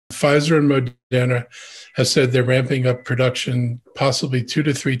Pfizer and Moderna have said they're ramping up production possibly 2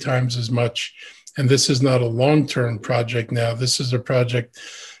 to 3 times as much. And this is not a long-term project now. This is a project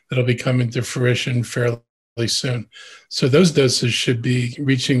that'll be coming to fruition fairly soon. So those doses should be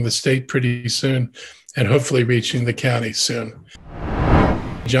reaching the state pretty soon and hopefully reaching the county soon.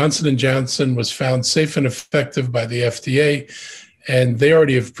 Johnson & Johnson was found safe and effective by the FDA, and they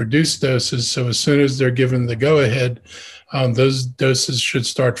already have produced doses. So as soon as they're given the go-ahead, those doses should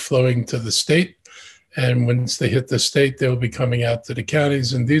start flowing to the state. And once they hit the state, they'll be coming out to the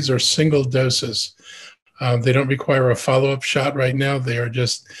counties. And these are single doses. They don't require a follow-up shot right now. They are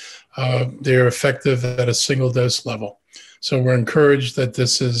just, they're effective at a single dose level. So we're encouraged that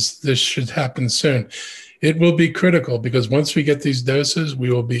this should happen soon. It will be critical because once we get these doses,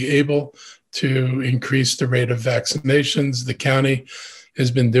 we will be able to increase the rate of vaccinations. The county has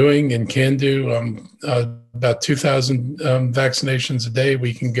been doing and can do about 2,000 vaccinations a day.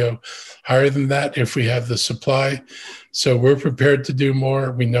 We can go higher than that if we have the supply. So we're prepared to do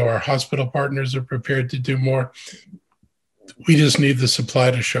more. We know our hospital partners are prepared to do more. We just need the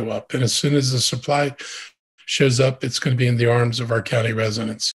supply to show up. And as soon as the supply shows up, it's going to be in the arms of our county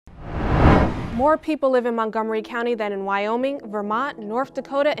residents. More people live in Montgomery County than in Wyoming, Vermont, North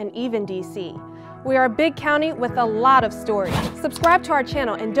Dakota, and even DC. We are a big county with a lot of stories. Subscribe to our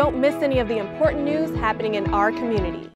channel and don't miss any of the important news happening in our community.